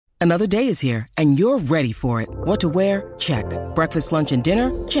Another day is here, and you're ready for it. What to wear? Check. Breakfast, lunch, and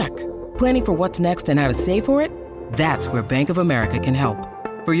dinner? Check. Planning for what's next and how to save for it? That's where Bank of America can help.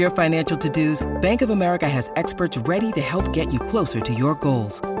 For your financial to-dos, Bank of America has experts ready to help get you closer to your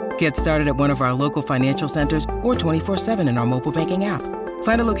goals. Get started at one of our local financial centers or 24/7 in our mobile banking app.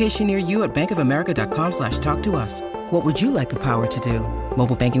 Find a location near you at bankofamerica.com/talktous. What would you like the power to do?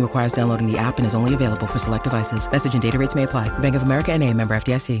 Mobile banking requires downloading the app and is only available for select devices. Message and data rates may apply. Bank of America N.A., member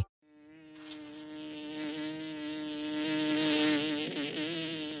FDIC.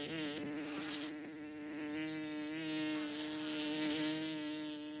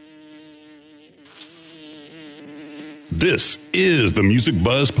 This is the Music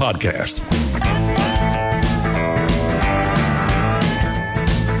Buzz Podcast.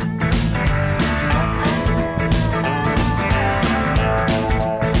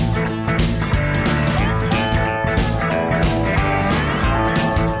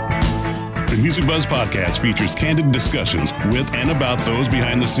 The Music Buzz Podcast features candid discussions with and about those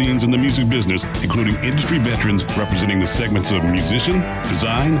behind the scenes in the music business, including industry veterans representing the segments of musician,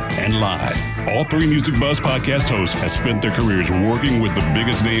 design, and live. All three Music Buzz podcast hosts have spent their careers working with the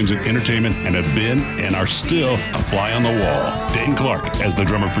biggest names in entertainment and have been and are still a fly on the wall. Dane Clark as the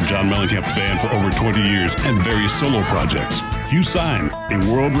drummer for John Mellencamp's band for over 20 years and various solo projects. Hugh Syme, a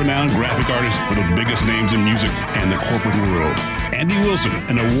world-renowned graphic artist for the biggest names in music and the corporate world. Andy Wilson,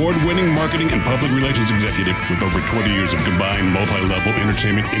 an award-winning marketing and public relations executive with over 20 years of combined multi-level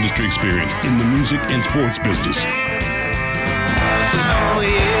entertainment industry experience in the music and sports business. Oh,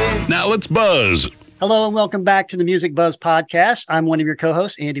 yeah. Now let's buzz. Hello and welcome back to the Music Buzz Podcast. I'm one of your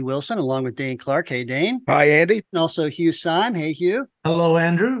co-hosts, Andy Wilson, along with Dane Clark. Hey, Dane. Hi, Andy. And also Hugh Syme. Hey, Hugh. Hello,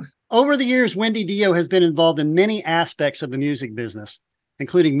 Andrew. Over the years, Wendy Dio has been involved in many aspects of the music business,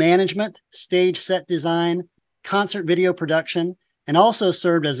 including management, stage set design, concert video production, and also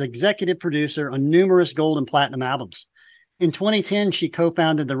served as executive producer on numerous gold and platinum albums. In 2010, she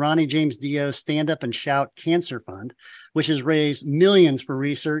co-founded the Ronnie James Dio Stand Up and Shout Cancer Fund, which has raised millions for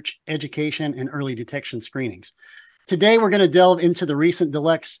research, education, and early detection screenings. Today, we're going to delve into the recent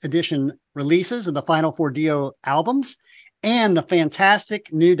deluxe edition releases of the final four Dio albums and the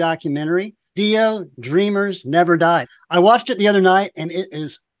fantastic new documentary, Dio, Dreamers Never Die. I watched it the other night, and it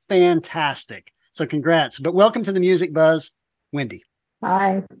is fantastic. So congrats. But welcome to the Music Buzz, Wendy.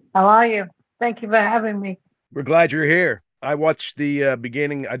 Hi, how are you? Thank you for having me. We're glad you're here. I watched the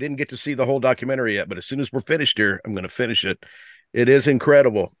beginning. I didn't get to see the whole documentary yet, but as soon as we're finished here, I'm going to finish it. It is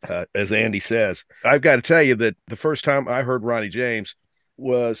incredible, as Andy says. I've got to tell you that the first time I heard Ronnie James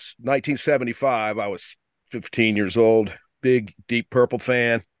was 1975. I was 15 years old, big Deep Purple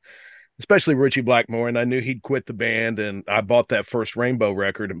fan, especially Ritchie Blackmore, and I knew he'd quit the band, and I bought that first Rainbow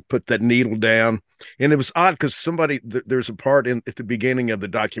record and put that needle down. And it was odd because there's a part at the beginning of the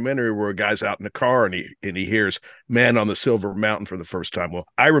documentary where a guy's out in the car and he hears Man on the Silver Mountain for the first time. Well,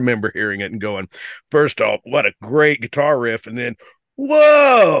 I remember hearing it and going, first off, what a great guitar riff, and then,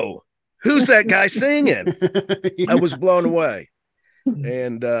 whoa, who's that guy singing? I was blown away.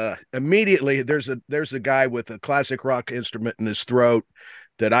 And immediately there's a guy with a classic rock instrument in his throat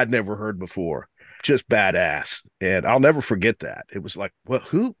that I'd never heard before. Just badass. And I'll never forget that. It was like, well,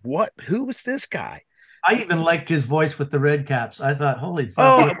 who was this guy? I even liked his voice with the red caps. I thought, holy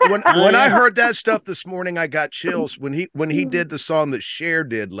fuck. Oh, when I heard that stuff this morning, I got chills when he did the song that Cher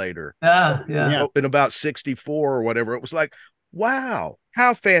did later. Yeah. In about 64 or whatever. It was like, wow,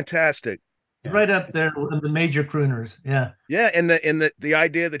 how fantastic. Right up there with the major crooners. Yeah. Yeah. And the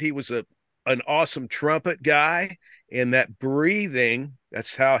idea that he was an awesome trumpet guy and that breathing,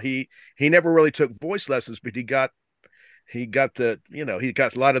 that's how he never really took voice lessons, but he got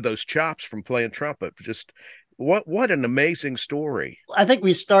a lot of those chops from playing trumpet. Just what an amazing story. I think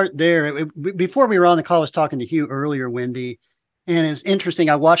we start there. Before we were on the call, I was talking to Hugh earlier, Wendy, and it was interesting.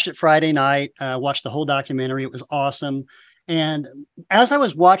 I watched it Friday night, watched the whole documentary. It was awesome. And as I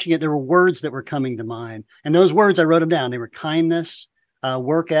was watching it, there were words that were coming to mind. And those words, I wrote them down. They were kindness,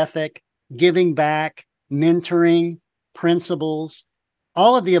 work ethic, giving back, mentoring, principles,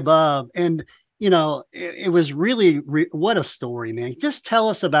 all of the above. And, it was really, what a story, man. Just tell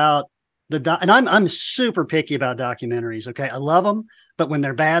us about and I'm super picky about documentaries. Okay. I love them, but when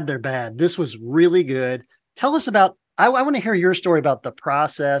they're bad, they're bad. This was really good. Tell us about, I want to hear your story about the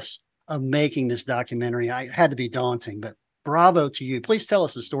process of making this documentary. It had to be daunting, but bravo to you. Please tell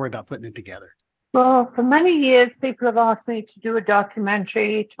us the story about putting it together. Well, for many years, people have asked me to do a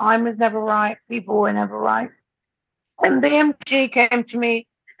documentary. Time was never right. People were never right. And BMG came to me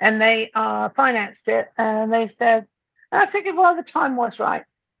and they financed it. And they said, I figured, well, the time was right.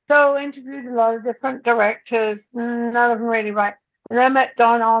 So I interviewed a lot of different directors. None of them really right. And I met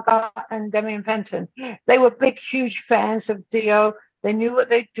Don Argott and Demian Fenton. They were big, huge fans of Dio. They knew what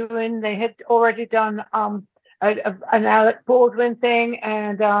they're doing. They had already done an Alec Baldwin thing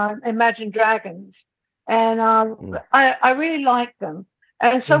and Imagine Dragons. And I really liked them.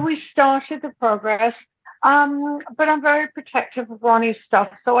 And so we started the progress. But I'm very protective of Ronnie's stuff.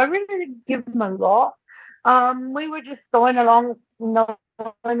 So I really didn't give him a lot. We were just going along,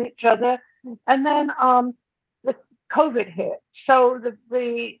 knowing each other. And then the COVID hit. So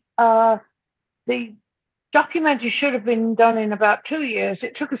the documentary should have been done in about 2 years.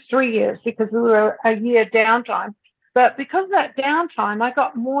 It took us 3 years because we were a year downtime. But because of that downtime, I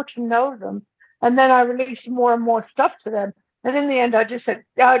got more to know them. And then I released more and more stuff to them. And in the end, I just said,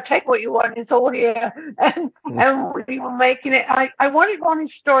 take what you want. It's all here. And we were making it. I wanted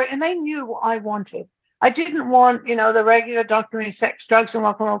Ronnie's story, and they knew what I wanted. I didn't want, the regular documentary sex, drugs, and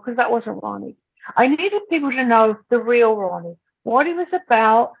rock and roll, because that wasn't Ronnie. I needed people to know the real Ronnie, what he was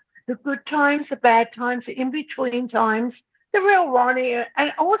about, the good times, the bad times, the in-between times, the real Ronnie,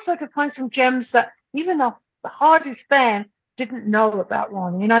 and also to find some gems that even the hardest fan didn't know about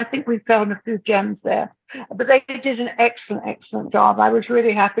Ronnie. And I think we found a few gems there. But they did an excellent, excellent job. I was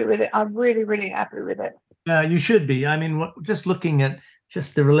really happy with it. I'm really, really happy with it. Yeah, you should be. I mean, just looking at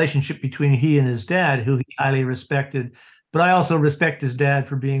just the relationship between he and his dad, who he highly respected. But I also respect his dad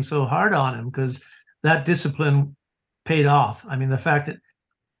for being so hard on him, because that discipline paid off. I mean, the fact that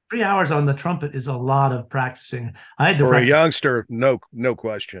 3 hours on the trumpet is a lot of practicing. I had to for practice, a youngster, no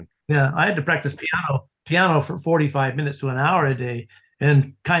question. Yeah, I had to practice piano for 45 minutes to an hour a day,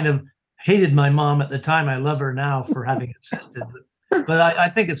 and kind of hated my mom at the time. I love her now for having insisted. But I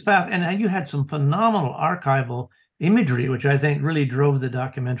think it's fast. And you had some phenomenal archival imagery, which I think really drove the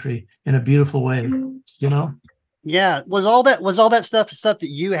documentary in a beautiful way, Yeah. Was all that stuff that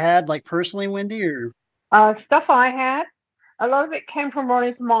you had, like, personally, Wendy, or stuff I had? A lot of it came from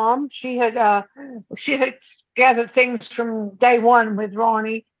Ronnie's mom. She had gathered things from day one with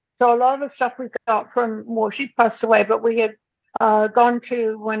Ronnie. So a lot of the stuff we got from, she passed away, but we had gone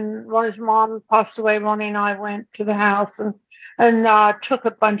to, when Ronnie's mom passed away, Ronnie and I went to the house and took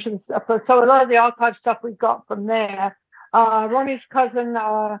a bunch of the stuff. So a lot of the archive stuff we got from there. Ronnie's cousin,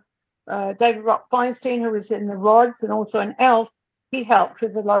 David Rock Feinstein, who was in the Rods and also an Elf, he helped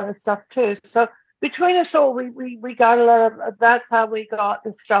with a lot of the stuff too. So between us all, we got a lot of, that's how we got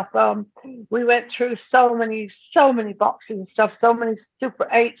the stuff. We went through so many boxes of stuff, so many Super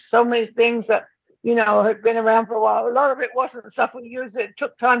 8s, so many things that, had been around for a while. A lot of it wasn't stuff we used. It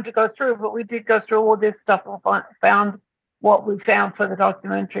took time to go through, but we did go through all this stuff and found what we found for the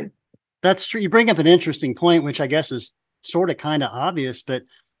documentary. That's true. You bring up an interesting point, which I guess is sort of kind of obvious, but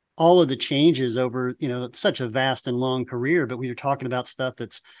all of the changes over, such a vast and long career, but we were talking about stuff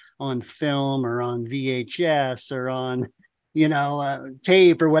that's on film or on VHS or on,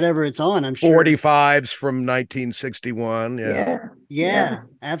 tape or whatever it's on. I'm sure 45s from 1961. Yeah,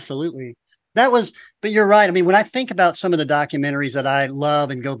 absolutely. But you're right. I mean, when I think about some of the documentaries that I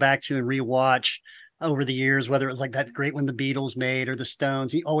love and go back to and rewatch over the years, whether it was like that great one the Beatles made or the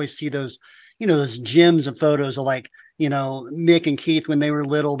Stones, you always see those, those gems of photos of, like, Mick and Keith when they were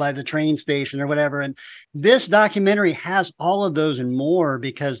little by the train station or whatever. And this documentary has all of those and more,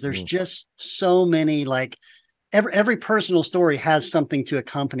 because there's just so many, like, every personal story has something to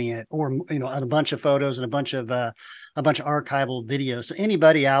accompany it, or, a bunch of photos and a bunch of archival videos. So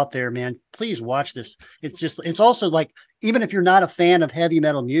anybody out there, man, please watch this. It's also like, even if you're not a fan of heavy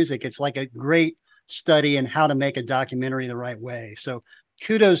metal music, it's like a great study in how to make a documentary the right way. So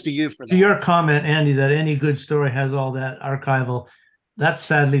kudos to you for that. To your comment, Andy, that any good story has all that archival, that's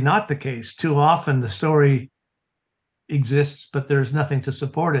sadly not the case. Too often the story exists, but there's nothing to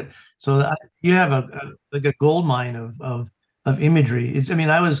support it. So you have a gold mine of imagery.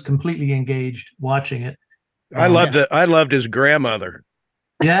 I was completely engaged watching it. I loved his grandmother.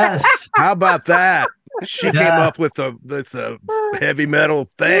 Yes. How about that? She came up with the heavy metal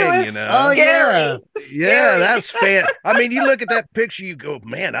thing, Oh yeah. Yeah, that's fan. You look at that picture, you go,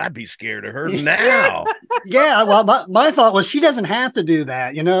 man, I'd be scared of her now. Yeah, well, my thought was, she doesn't have to do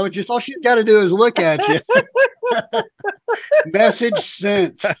that, just all she's got to do is look at you. Message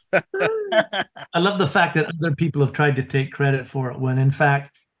sent. I love the fact that other people have tried to take credit for it, when in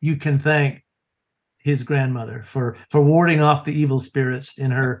fact you can thank his grandmother for warding off the evil spirits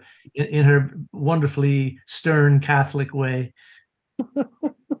in her wonderfully stern Catholic way.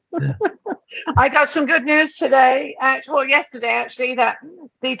 Yeah. I got some good news today, yesterday actually, that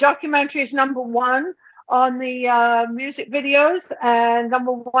the documentary is #1 on the music videos, and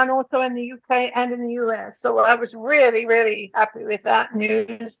 #1 also in the UK and in the US. So I was really, really happy with that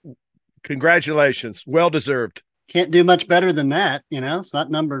news. Congratulations. Well deserved. Can't do much better than that. It's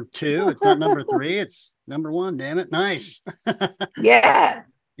not number 2. It's not number 3. It's number 1. Damn it. Nice. Yeah.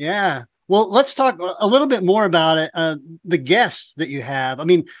 Yeah. Well, let's talk a little bit more about it. The guests that you have. I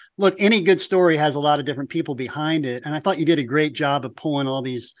mean, look, any good story has a lot of different people behind it. And I thought you did a great job of pulling all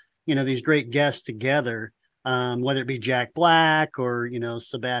these, these great guests together, whether it be Jack Black or,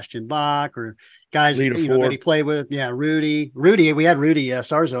 Sebastian Bach or guys, that he played with. Yeah. Rudy, we had Rudy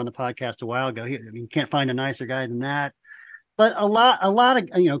Sarzo on the podcast a while ago. You can't find a nicer guy than that. But a lot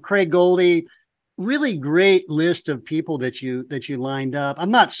of, Craig Goldie. Really great list of people that you lined up. I'm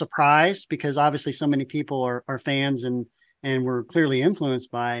not surprised because obviously so many people are fans and were clearly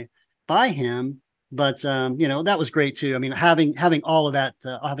influenced by him. But that was great too. I mean, having all of that,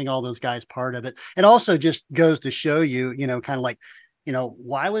 having all those guys part of it. It also just goes to show you, kind of like,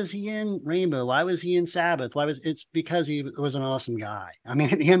 why was he in Rainbow? Why was he in Sabbath? It's because he was an awesome guy. I mean,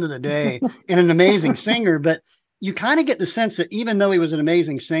 at the end of the day, and an amazing singer. But you kind of get the sense that even though he was an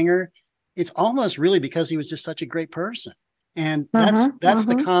amazing singer, it's almost really because he was just such a great person. And that's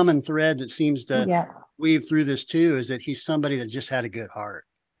the common thread that seems to weave through this too, is that he's somebody that just had a good heart.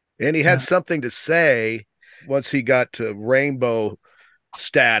 And he had something to say once he got to Rainbow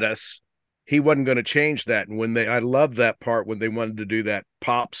status. He wasn't going to change that. And I love that part when they wanted to do that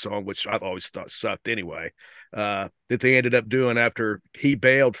pop song, which I always thought sucked anyway, that they ended up doing after he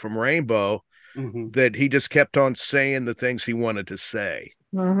bailed from Rainbow, that he just kept on saying the things he wanted to say.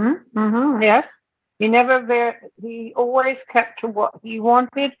 Yes. He always kept to what he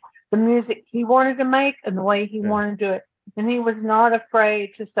wanted, the music he wanted to make and the way he wanted to do it. And he was not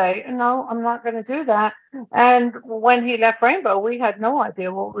afraid to say, no, I'm not going to do that. And when he left Rainbow, we had no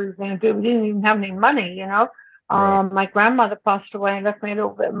idea what we were going to do. We didn't even have any money, Right. My grandmother passed away and left me a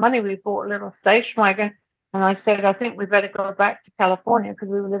little bit of money. We bought a little station wagon. And I said, I think we better go back to California because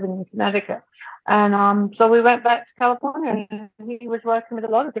we were living in Connecticut. And so we went back to California, and he was working with a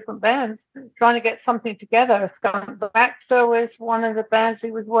lot of different bands, trying to get something together. Skunk Baxter was one of the bands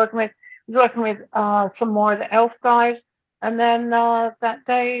he was working with. He was working with some more of the Elf guys. And then that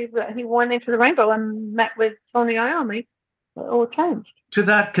day he went into the Rainbow and met with Tony Iommi. It all changed. To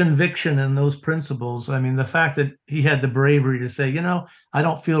that conviction and those principles, I mean, the fact that he had the bravery to say, I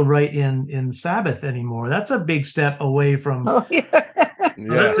don't feel right in Sabbath anymore. That's a big step away from. Oh, yeah.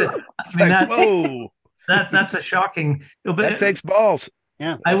 That's it. That's a shocking. But that takes balls.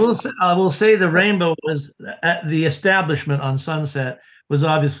 Yeah. I will say the Rainbow was at the establishment on Sunset was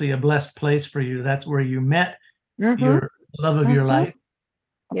obviously a blessed place for you. That's where you met your love of your life.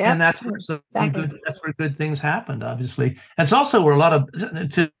 Yeah, and that's where good things happened, obviously. And it's also where a lot of,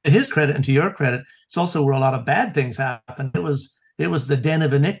 to his credit and to your credit, it's also where a lot of bad things happened. It was the den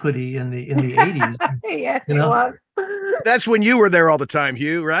of iniquity in the 80s. Yes, it was. That's when you were there all the time,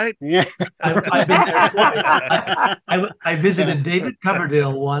 Hugh, right? Yeah. I've been there twice. I visited David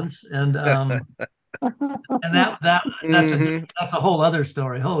Coverdale once, and that's a whole other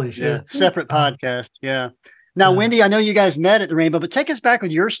story. Holy shit! Yeah. Separate podcast. Yeah. Now, Wendy, I know you guys met at the Rainbow, but take us back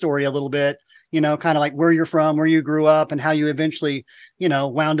with your story a little bit. Kind of like where you're from, where you grew up, and how you eventually,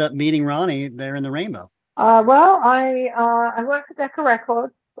 wound up meeting Ronnie there in the Rainbow. Well, I worked at Decca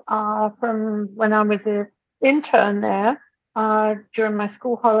Records from when I was an intern there during my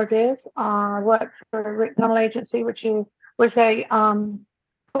school holidays. I worked for a written novel agency, was a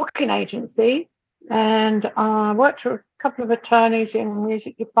booking agency, and worked for a couple of attorneys in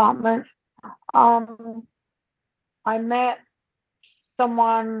music departments. I met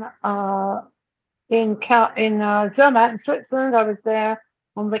someone in Zermatt in Switzerland. I was there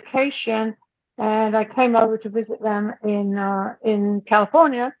on vacation, and I came over to visit them in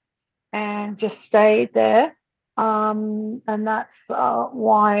California, and just stayed there. And that's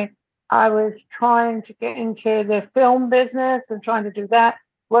why I was trying to get into the film business and trying to do that,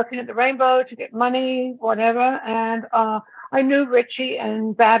 working at the Rainbow to get money, whatever. And I knew Richie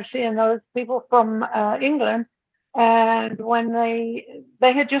and Babsy and those people from England. And when they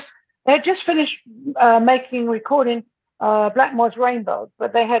had just finished recording Blackmore's Rainbow,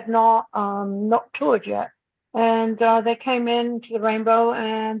 but they had not toured yet. And they came in to the Rainbow,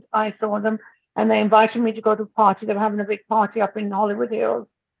 and I saw them, and they invited me to go to a party. They were having a big party up in Hollywood Hills,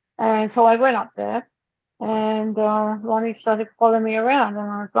 and so I went up there, and Ronnie started following me around,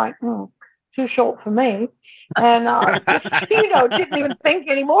 and I was like, too short for me, and just didn't even think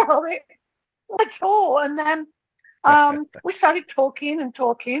anymore of it at all. And then we started talking, and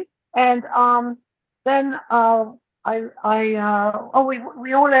then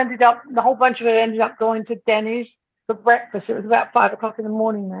we all ended up, the whole bunch of it ended up going to Denny's for breakfast. It was about 5:00 in the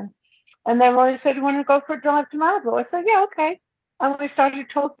morning then. And then Ronnie said, "You want to go for a drive to Malibu?" I said, "Yeah, okay." And we started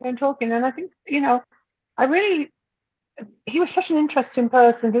talking. And I think, I really he was such an interesting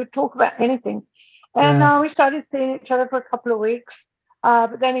person who'd talk about anything. And we started seeing each other for a couple of weeks.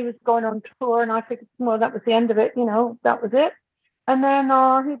 But then he was going on tour, and I figured, well, that was the end of it. That was it. And then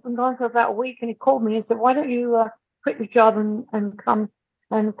he'd been gone for about a week, and he called me and said, "Why don't you quit your job and come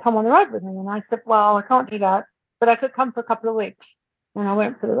on the road with me?" And I said, "Well, I can't do that, but I could come for a couple of weeks." And I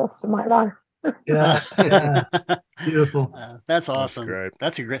went for the rest of my life. Yeah, beautiful. That's awesome.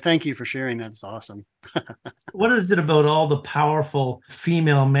 That's great. Thank you for sharing that. It's awesome. What is it about all the powerful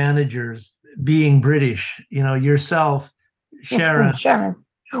female managers being British? Yourself, Sharon. Sharon.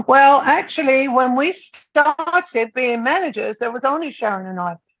 Well, actually, when we started being managers, there was only Sharon and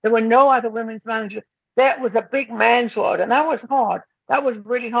I. There were no other women's managers. That was a big man's world, and that was hard. That was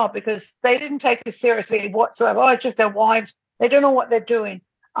really hard because they didn't take us seriously whatsoever. Oh, it's just their wives. They don't know what they're doing.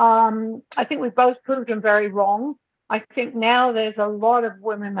 I think we both proved them very wrong. I think now there's a lot of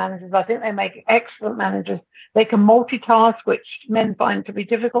women managers. I think they make excellent managers. They can multitask, which men find to be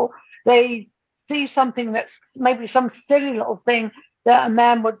difficult. They see something that's maybe some silly little thing that a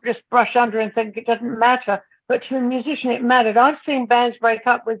man would just brush under and think it doesn't matter. But to a musician, it mattered. I've seen bands break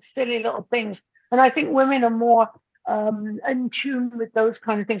up with silly little things. And I think women are more in tune with those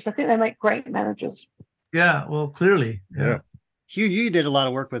kind of things. I think they make great managers. Yeah, well, clearly. Yeah. Hugh, you did a lot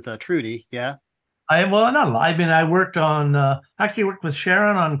of work with Trudy, yeah? Not a lot. I mean, I worked worked with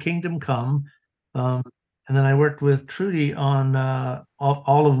Sharon on Kingdom Come. And then I worked with Trudy on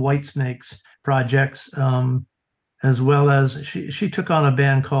all of Whitesnake's projects, as well as she took on a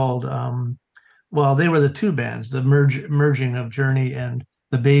band called, they were the two bands, the merging of Journey and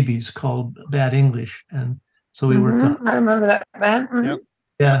the Babies, called Bad English. And so we worked on. I remember that band. Mm-hmm. Yep.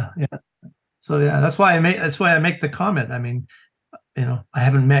 Yeah. So that's why I make the comment. I mean, I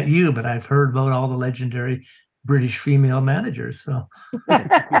haven't met you, but I've heard about all the legendary British female managers. So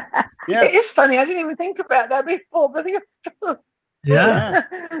It is funny. I didn't even think about that before, but it's true. Yeah.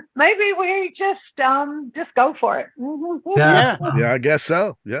 Maybe we just go for it. Yeah, I guess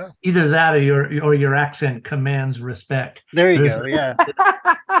so. Yeah. Either that or your accent commands respect. There you go. Yeah.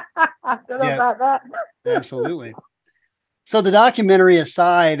 I don't know about that. Absolutely. So the documentary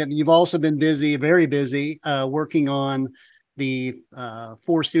aside, you've also been busy, very busy, working on the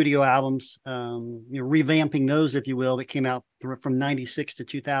 4 studio albums, revamping those, if you will, that came out from 96 to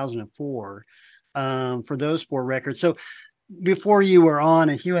 2004 for those 4 records. So before you were on,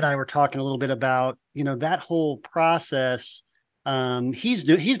 and Hugh and I were talking a little bit about, that whole process. He's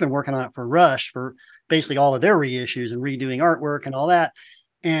been working on it for Rush for basically all of their reissues and redoing artwork and all that.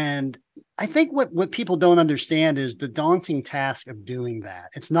 And I think what people don't understand is the daunting task of doing that.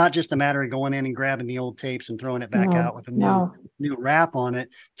 It's not just a matter of going in and grabbing the old tapes and throwing it back out with a new wrap on it.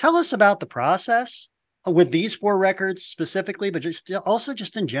 Tell us about the process with these 4 records specifically, but also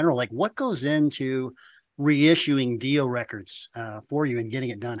in general, like what goes into reissuing Dio records for you and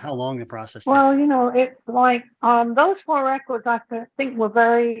getting it done? How long the process takes? Well, it's like those 4 records I think were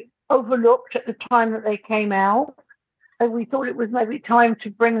very overlooked at the time that they came out. And we thought it was maybe time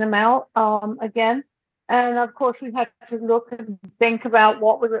to bring them out again. And of course, we had to look and think about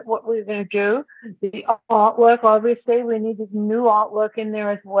what we were going to do. The artwork, obviously, we needed new artwork in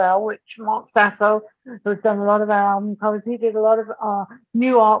there as well, which Mark Sasso, who's done a lot of our album covers, he did a lot of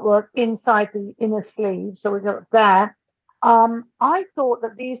new artwork inside the inner sleeve. So we got that. I thought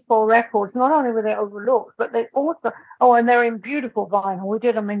that these 4 records, not only were they overlooked, but they also, and they're in beautiful vinyl. We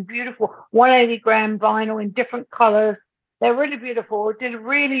did them in beautiful 180 gram vinyl in different colors. They're really beautiful. It did a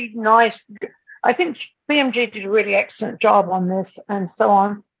really nice, I think BMG did a really excellent job on this and so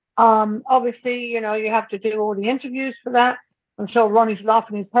on. Obviously, you have to do all the interviews for that. I'm sure Ronnie's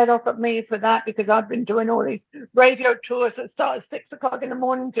laughing his head off at me for that because I've been doing all these radio tours that start at 6 o'clock in the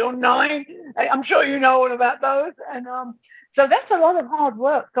morning till 9. I'm sure you know all about those. And so that's a lot of hard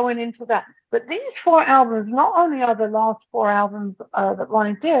work going into that. But these 4 albums, not only are the last 4 albums that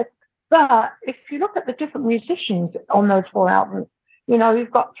Ronnie did, but if you look at the different musicians on those 4 albums, you've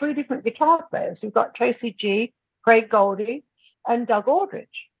got 3 different guitar players. You've got Tracy G, Craig Goldie, and Doug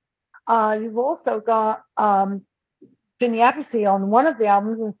Aldrich. You've also got Vinny Appice on one of the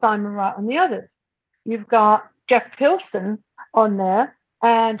albums and Simon Wright on the others. You've got Jeff Pilson on there,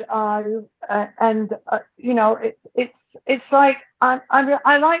 and it's like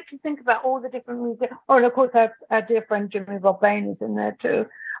I like to think about all the different music. Oh, and of course our dear friend Jimmy Bob Bain is in there too.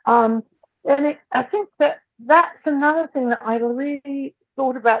 I think that's another thing that I really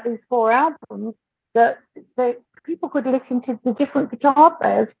thought about these 4 albums, that people could listen to the different guitar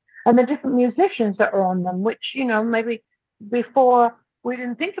players and the different musicians that are on them, which, maybe before we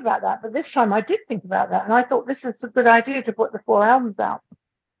didn't think about that. But this time I did think about that. And I thought this is a good idea to put the 4 albums out.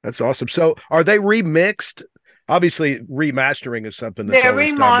 That's awesome. So are they remixed? Obviously, remastering is something that's They're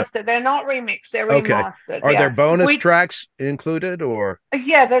always done. remastered. They're not remixed. They're Okay. remastered. Are yeah. there bonus tracks included, or?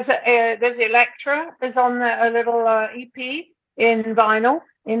 Yeah, there's Electra is on a little EP in vinyl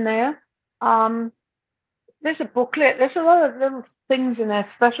in there. There's a booklet. There's a lot of little things in there,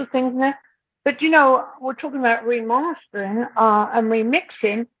 special things in there. But we're talking about remastering and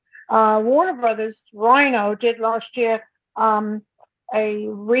remixing. Warner Brothers Rhino did last year a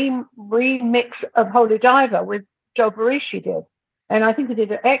remix of Holy Diver with Joe Barrishi did. And I think he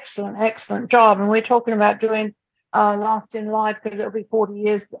did an excellent job. And we're talking about doing Last in Live because it'll be 40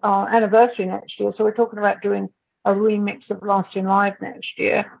 years anniversary next year. So we're talking about doing a remix of Last in Live next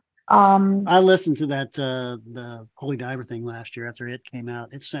year. I listened to that the Holy Diver thing last year after it came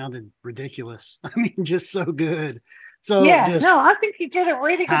out. It sounded ridiculous. I mean, just so good. So I think he did a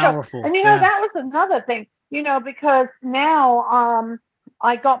really good job. And that was another thing, because now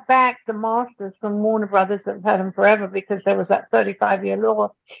I got back the masters from Warner Brothers that have had them forever because there was that 35-year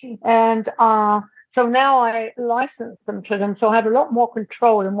law. And so now I license them to them. So I have a lot more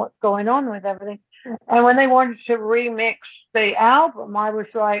control in what's going on with everything. And when they wanted to remix the album, I was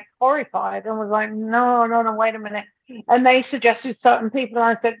like horrified and was like, no, wait a minute. And they suggested certain people. And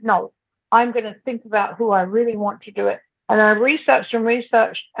I said, no, I'm going to think about who I really want to do it. And I researched,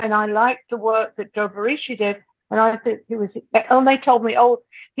 and I liked the work that Joe Barrishi did. And I think and they told me,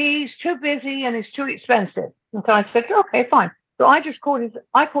 he's too busy and he's too expensive. And so I said, okay, fine. So I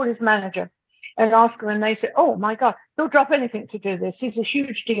called his manager and asked him, and they said, oh my God, he'll drop anything to do this. He's a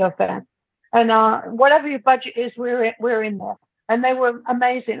huge Dio fan. And whatever your budget is, we're in there. And they were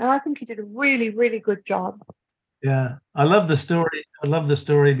amazing. And I think he did a really, really good job. Yeah. I love the story. I love the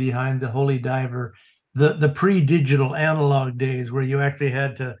story behind the Holy Diver, the pre-digital analog days where you actually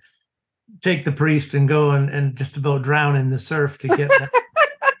had to take the priest and go and just about drown in the surf to get that.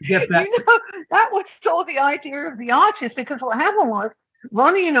 That was all the idea of the artist, because what happened was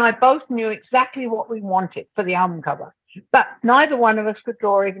Ronnie and I both knew exactly what we wanted for the album cover, but neither one of us could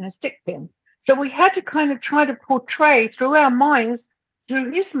draw even a stick pin. So we had to kind of try to portray through our minds,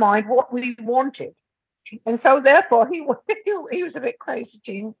 through his mind, what we wanted. And so therefore he was a bit crazy,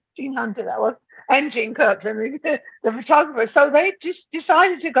 Gene Hunter that was, and Gene Kirkland, the photographer. So they just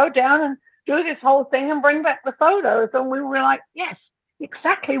decided to go down and do this whole thing and bring back the photos. And we were like, yes,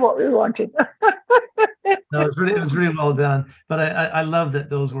 exactly what we wanted. No, it was really well done. But I love that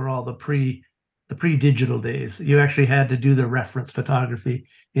those were all the pre-digital days. You actually had to do the reference photography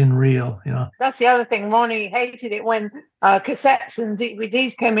in real, That's the other thing. Ronnie hated it when cassettes and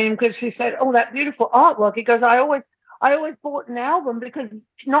DVDs came in, because he said, oh, that beautiful artwork. He goes, I always bought an album because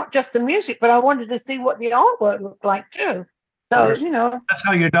not just the music, but I wanted to see what the artwork looked like too. So, that's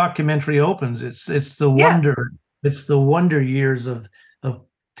how your documentary opens. It's the wonder. It's the wonder years of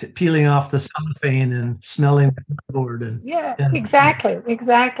peeling off the cellophane and smelling the board. Exactly.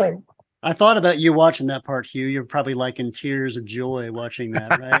 I thought about you watching that part, Hugh. You're probably like in tears of joy watching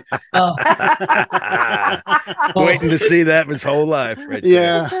that, right? Waiting to see that his whole life. Right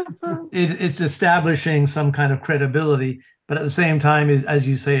yeah. It's establishing some kind of credibility, but at the same time, as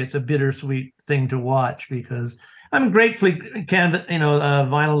you say, it's a bittersweet thing to watch, because I'm gratefully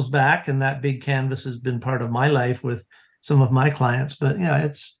vinyl's back, and that big canvas has been part of my life with some of my clients. But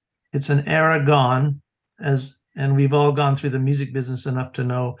it's an era gone, and we've all gone through the music business enough to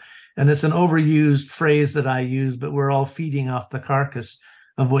know. And it's an overused phrase that I use, but we're all feeding off the carcass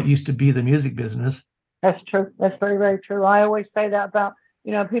of what used to be the music business. That's true. That's very, very true. I always say that about,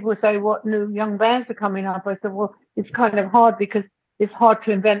 people say what new young bands are coming up. I said, well, it's kind of hard because it's hard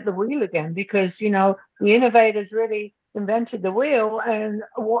to invent the wheel again, because, the innovators really invented the wheel, and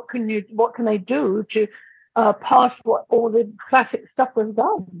what can they do to past what all the classic stuff was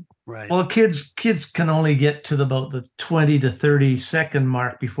done? Right. Well, kids can only get to about the 20 to 30 second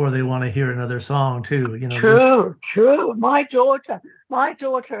mark before they want to hear another song too. True. My daughter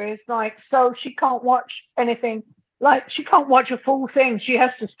is like, so she can't watch anything. Like, she can't watch a full thing. She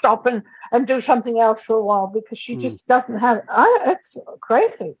has to stop and do something else for a while, because she just doesn't have. It's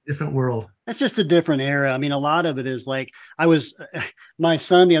crazy. Different world. That's just a different era. I mean, a lot of it is like, my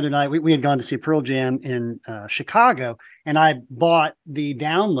son the other night, we had gone to see Pearl Jam in Chicago, and I bought the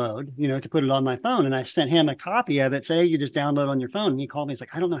download, to put it on my phone. And I sent him a copy of it, said, hey, you just download on your phone. And he called me. He's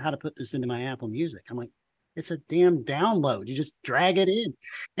like, I don't know how to put this into my Apple Music. I'm like, it's a damn download. You just drag it in.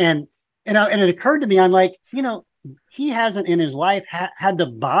 And it occurred to me, I'm like, he hasn't in his life had to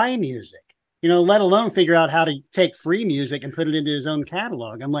buy music, let alone figure out how to take free music and put it into his own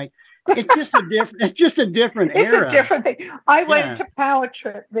catalog. I'm like, it's just a different era. It's a different thing. I went to Power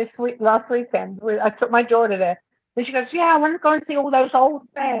Trip last weekend. I took my daughter there, And she goes, yeah, I want to go and see all those old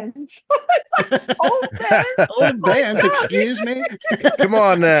bands. Old bands? Old bands, excuse me. Come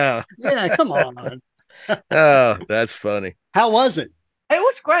on now. Yeah, come on. Oh, that's funny. How was it? It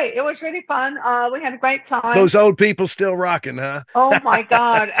was great. It was really fun. We had a great time. Those old people still rocking, huh? Oh my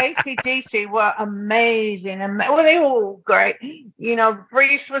God, AC/DC were amazing, and well, they were all great. You know,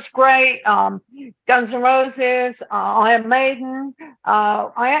 Breeze was great. Guns N' Roses, Iron Maiden.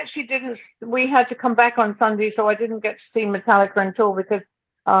 I actually didn't. We had to come back on Sunday, so I didn't get to see Metallica until because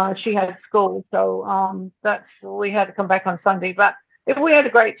she had school. So we had to come back on Sunday. But we had a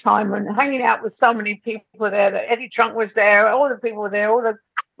great time and hanging out with so many people there. That Eddie Trunk was there. All the people were there. All the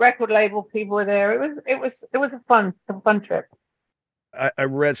record label people were there. It was a fun trip. I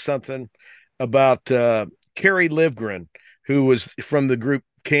read something about Kerry Livgren, who was from the group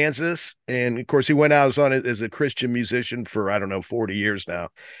Kansas, and of course he went out as a Christian musician for I don't know 40 years now.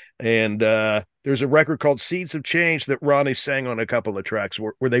 And there's a record called Seeds of Change that Ronnie sang on a couple of tracks.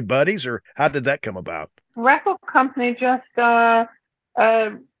 Were they buddies, or how did that come about? Record company just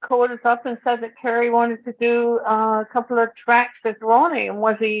called us up and said that Kerry wanted to do a couple of tracks with Ronnie, and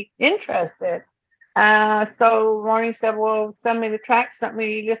was he interested? So Ronnie said, well, send me the tracks, let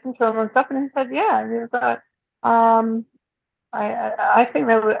me listen to them and stuff. And he said, yeah. And he was like, I think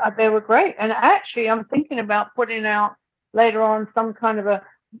they were great. And actually, I'm thinking about putting out later on some kind of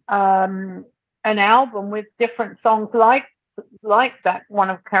an album with different songs like that, one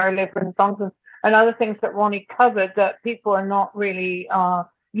of Kerry Livgren's songs, and other things that Ronnie covered that people are not really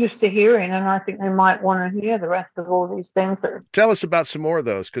used to hearing, and I think they might want to hear the rest of all these things. Tell us about some more of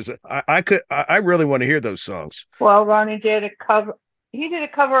those, because I really want to hear those songs. Well, Ronnie did a cover. He did a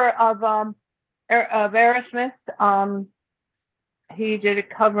cover of Aerosmith. He did a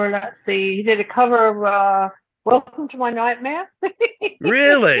cover. Let's see. He did a cover of "Welcome to My Nightmare."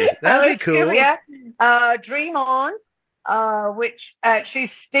 Really? That'd be cool. Yeah. "Dream On." Which actually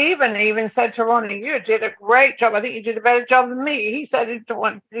Stephen even said to Ronnie, you did a great job. I think you did a better job than me. He said it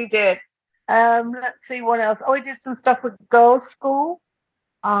once. He did. Let's see what else. Oh, he did some stuff with Girls School.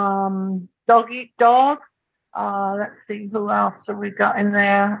 Dog Eat Dog. Let's see who else have we got in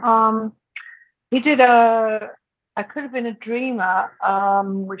there. He did I Could Have Been a Dreamer,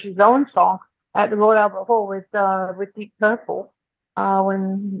 which is his own song at the Royal Albert Hall with Deep Purple. So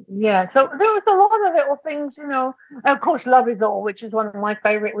there was a lot of little things, you know. And of course, Love Is All, which is one of my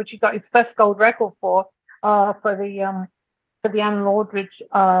favorite, which he got his first gold record for the Alan Aldridge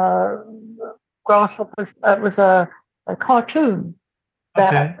Grasshopper. It was a cartoon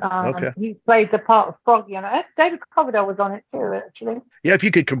that he played the part of Froggy, and David Coverdale was on it too, actually. Yeah, if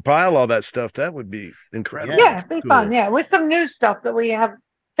you could compile all that stuff, that would be incredible. Yeah, it'd be fun. Yeah, with some new stuff that we have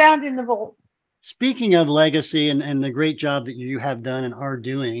found in the vault. Speaking of legacy and the great job that you have done and are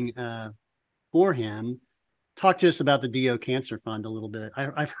doing for him, talk to us about the DO Cancer Fund a little bit.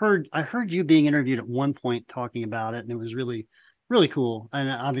 I heard you being interviewed at one point talking about it, and it was really, really cool. And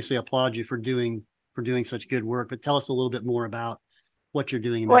I obviously applaud you for doing such good work. But tell us a little bit more about what you're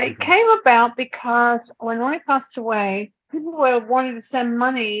doing. Well, it came about because when Ronnie passed away, people were wanting to send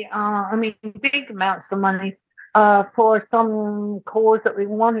money. Big amounts of money for some cause that we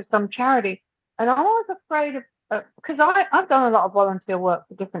wanted, some charity. And I was afraid of, because I've done a lot of volunteer work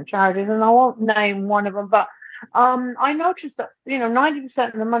for different charities, and I won't name one of them, but I noticed that,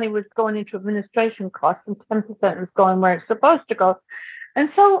 90% of the money was going into administration costs and 10% was going where it's supposed to go. And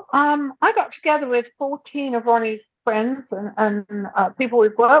so I got together with 14 of Ronnie's friends and people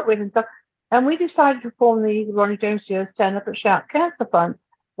we've worked with and stuff, and we decided to form the Ronnie James Dio Stand Up and Shout Cancer Fund,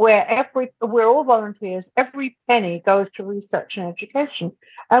 where we're all volunteers. Every penny goes to research and education.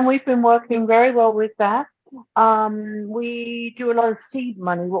 And we've been working very well with that. We do a lot of seed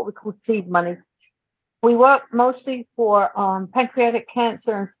money, what we call seed money. We work mostly for pancreatic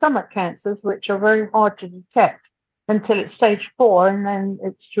cancer and stomach cancers, which are very hard to detect until it's stage 4, and then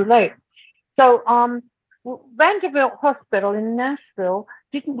it's too late. So Vanderbilt Hospital in Nashville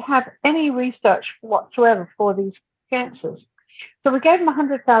didn't have any research whatsoever for these cancers. So we gave them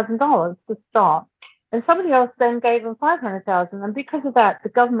 $100,000 to start, and somebody else then gave them $500,000. And because of that, the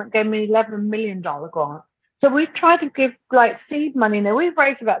government gave me $11 million grant. So we've tried to give like seed money now. We've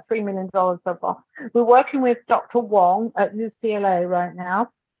raised about $3 million so far. We're working with Dr. Wong at UCLA right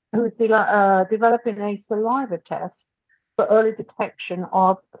now, who's developing a saliva test for early detection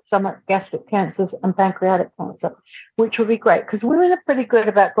of stomach, gastric cancers and pancreatic cancer, which will be great because women are pretty good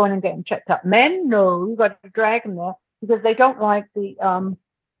about going and getting checked up. Men, no, you've got to drag them there because they don't like the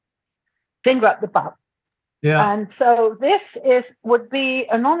finger up the butt. Yeah. And so this would be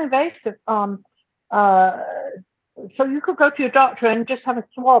a non-invasive. So you could go to your doctor and just have a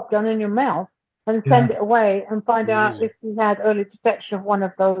swab done in your mouth and send it away and find out if he had early detection of one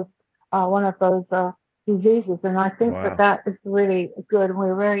of those diseases. And I think that is really good. And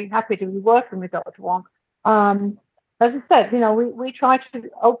we're very happy to be working with Dr. Wong. As I said, we try to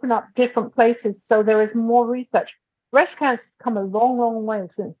open up different places so there is more research. Breast cancer has come a long, long way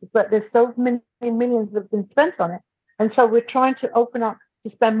since, but there's so many millions that have been spent on it. And so we're trying to open up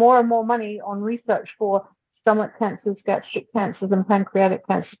to spend more and more money on research for stomach cancers, gastric cancers, and pancreatic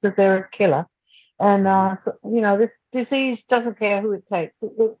cancers because they're a killer. And, this disease doesn't care who it takes.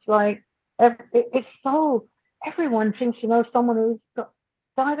 It's like, everyone seems to know someone who's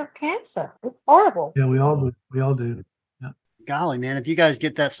died of cancer. It's horrible. Yeah, we all do. Yeah. Golly, man, if you guys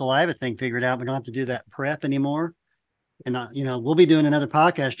get that saliva thing figured out, we don't have to do that prep anymore. And, we'll be doing another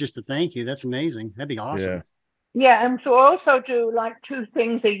podcast just to thank you. That's amazing. That'd be awesome. Yeah, and so we also do like 2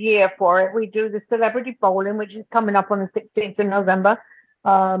 things a year for it. We do the celebrity bowling, which is coming up on the 16th of November.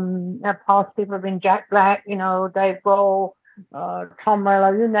 Past people have been Jack Black, Dave Grohl, Tom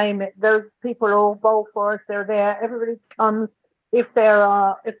Morello, you name it. Those people all bowl for us. They're there. Everybody comes. If they're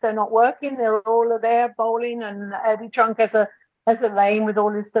not working, they're all there bowling. And Eddie Trunk has a lane with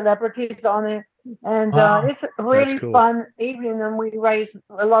all his celebrities on it. And it's a really fun evening, and we raise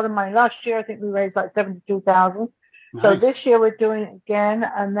a lot of money. Last year, I think we raised like $72,000. Nice. So this year we're doing it again,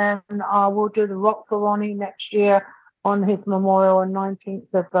 and then we'll do the Rock for Ronnie next year on his memorial on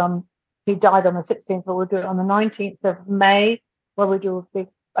 19th of he died on the 16th, but we'll do it on the 19th of May, where we do a big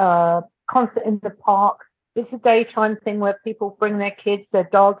concert in the park. It's a daytime thing where people bring their kids, their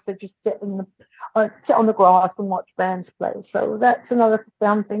dogs, they just sit on the grass and watch bands play. So that's another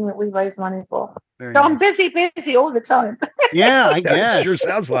fun thing that we raise money for. Very nice. I'm busy all the time. Yeah, I guess. That sure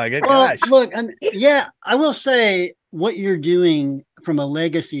sounds like it. Well, look, I will say what you're doing from a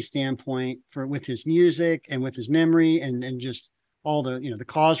legacy standpoint with his music and with his memory and just all the, the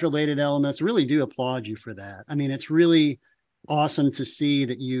cause related elements, really do applaud you for that. I mean, it's really awesome to see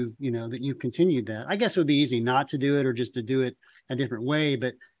that you continued that. I guess it would be easy not to do it or just to do it a different way,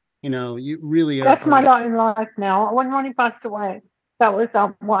 but you really are. That's my lot in life now. When Ronnie passed away, that was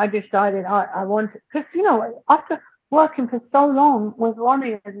what I decided I wanted. Because, after working for so long with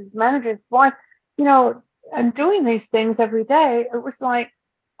Ronnie as his manager, his wife, and doing these things every day, it was like,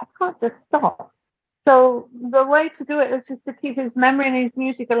 I can't just stop. So the way to do it is just to keep his memory and his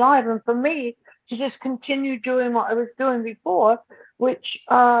music alive. And for me, to just continue doing what I was doing before, which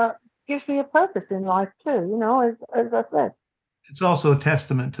gives me a purpose in life too, as I said. It's also a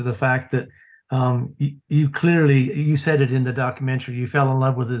testament to the fact that you said it in the documentary, you fell in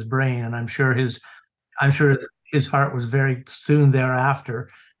love with his brain, and I'm sure his heart was very soon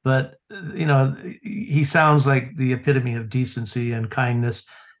thereafter. But he sounds like the epitome of decency and kindness.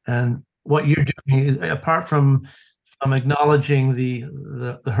 And what you're doing is, apart from acknowledging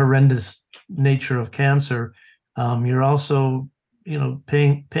the horrendous nature of cancer, you're also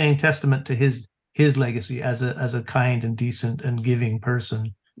paying testament to his legacy as a kind and decent and giving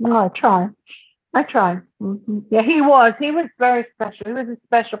person. No, I try. Mm-hmm. Yeah, he was very special. He was a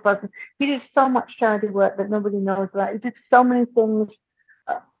special person. He did so much charity work that nobody knows about. He did so many things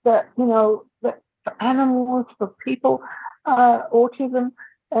that for animals, for people, autism,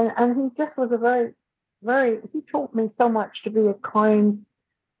 and he just was a very, very. He taught me so much to be a kind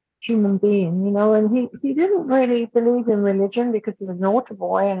human being, and he didn't really believe in religion because he was an altar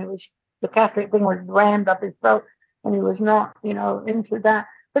boy, and it was the Catholic thing was rammed up his throat, and he was not, into that.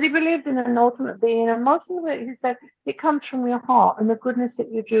 But he believed in an ultimate being, and most of it, he said, it comes from your heart, and the goodness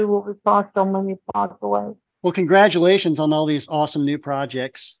that you do will be passed on when you pass away. Well, congratulations on all these awesome new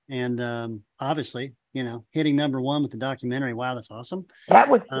projects, and obviously, hitting number 1 with the documentary. Wow, that's awesome. That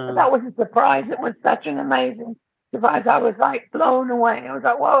was a surprise. It was such an amazing surprise. I was like blown away. I was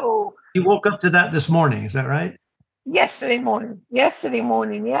like, whoa. You woke up to that this morning, is that right? Yesterday morning,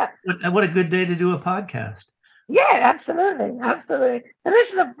 yeah. What a good day to do a podcast. Yeah, absolutely. And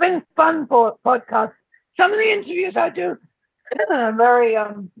this has been fun for podcast. Some of the interviews I do are very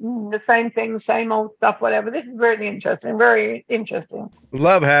the same thing, same old stuff, whatever. This is really interesting, very interesting.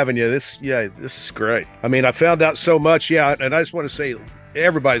 Love having you. This is great. I mean, I found out so much, and I just want to say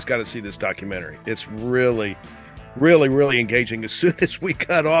everybody's got to see this documentary. It's really, really, really engaging. As soon as we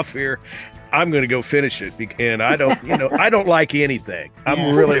cut off here, I'm going to go finish it, and I don't, I don't like anything.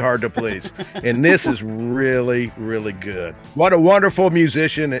 I'm really hard to please, and this is really, really good. What a wonderful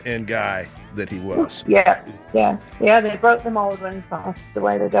musician and guy that he was. Yeah. They broke the mold when he passed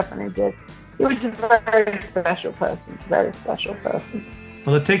away. They definitely did. He was a very special person.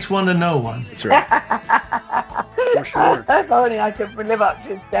 Well, it takes one to know one. That's right. For sure. If only I could live up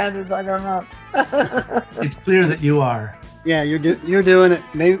to his standards. I don't know. It's clear that you are. Yeah, you're doing it.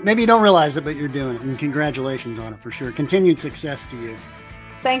 Maybe you don't realize it, but you're doing it. And congratulations on it for sure. Continued success to you.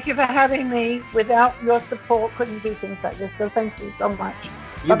 Thank you for having me. Without your support, couldn't do things like this. So thank you so much.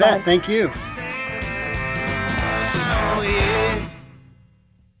 You bet. Thank you.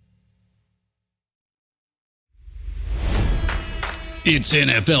 It's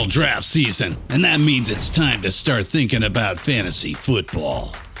NFL draft season, and that means it's time to start thinking about fantasy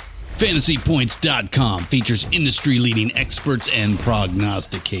football. FantasyPoints.com features industry-leading experts and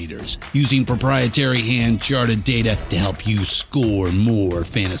prognosticators using proprietary hand-charted data to help you score more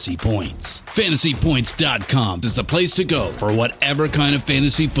fantasy points. FantasyPoints.com is the place to go for whatever kind of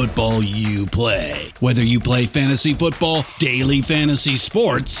fantasy football you play. Whether you play fantasy football, daily fantasy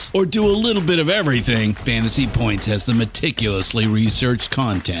sports, or do a little bit of everything, Fantasy Points has the meticulously researched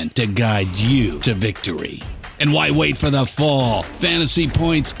content to guide you to victory. And why wait for the fall? Fantasy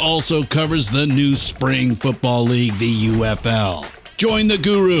Points also covers the new spring football league, the UFL. Join the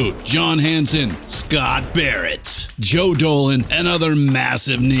guru, John Hansen, Scott Barrett, Joe Dolan, and other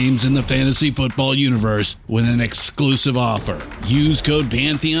massive names in the fantasy football universe with an exclusive offer. Use code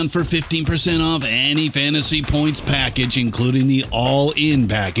Pantheon for 15% off any Fantasy Points package, including the all-in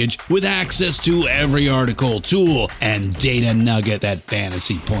package, with access to every article, tool, and data nugget that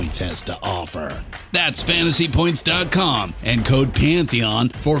Fantasy Points has to offer. That's FantasyPoints.com and code Pantheon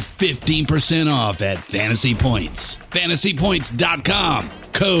for 15% off at Fantasy Points. FantasyPoints.com,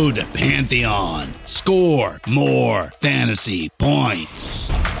 code Pantheon. Score more fantasy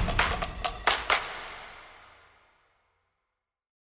points.